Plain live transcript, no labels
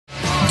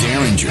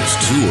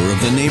Derringer's tour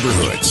of the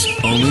neighborhoods,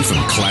 only from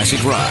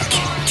Classic Rock,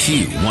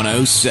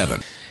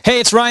 Q107. Hey,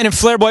 it's Ryan and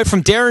Flairboy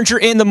from Derringer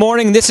in the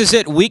Morning. This is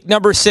it, week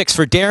number 6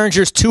 for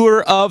Derringer's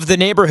tour of the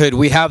neighborhood.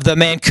 We have the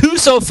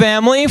Mancuso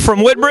family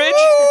from Woodbridge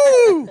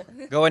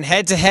going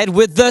head-to-head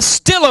with the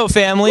Stillo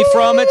family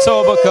from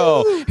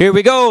Etobicoke. Here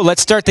we go.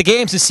 Let's start the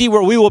games and see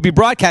where we will be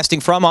broadcasting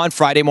from on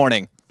Friday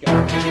morning.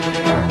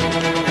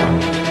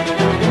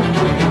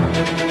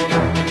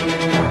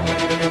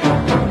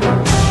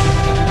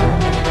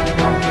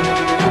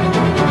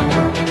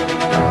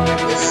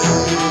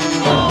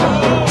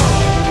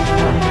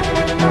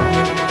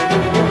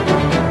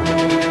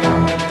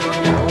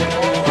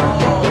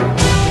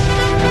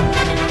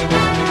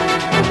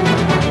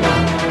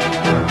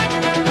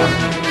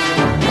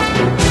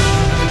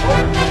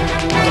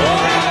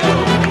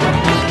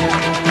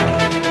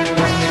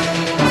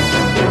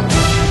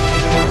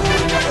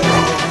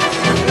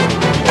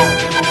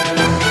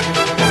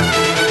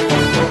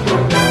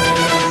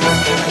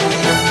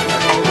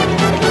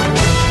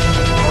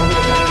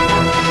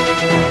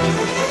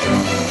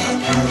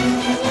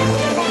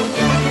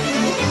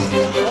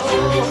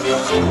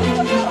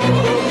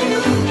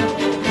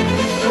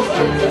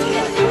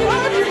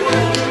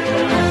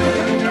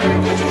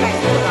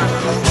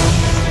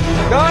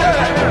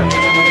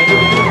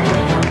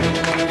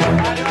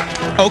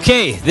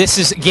 Okay, this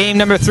is game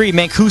number 3.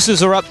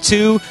 Mancusos are up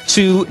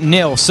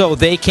 2-0, so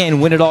they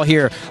can win it all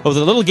here with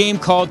a little game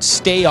called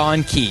Stay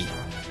on Key.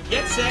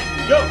 Get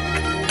set, go!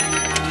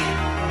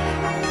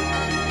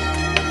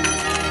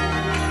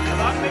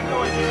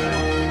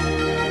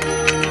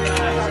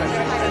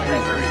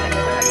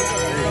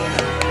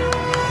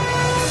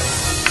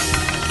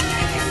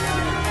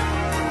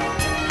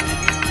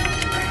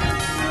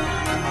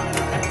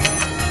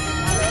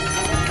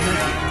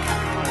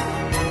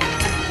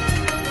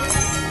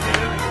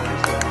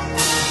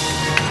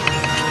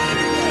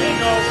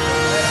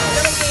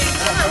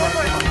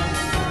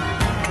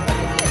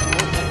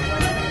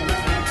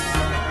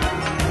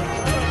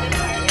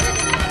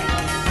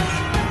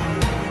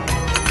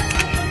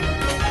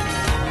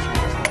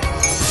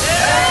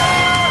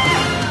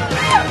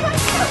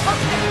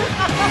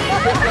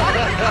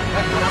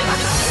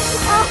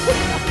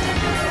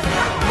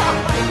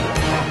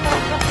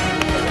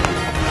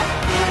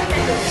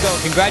 So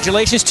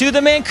congratulations to the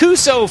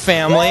Mancuso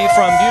family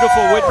from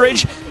beautiful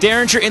Woodbridge.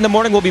 Derringer in the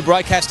Morning will be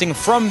broadcasting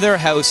from their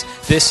house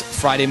this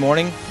Friday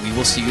morning. We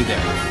will see you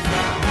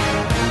there.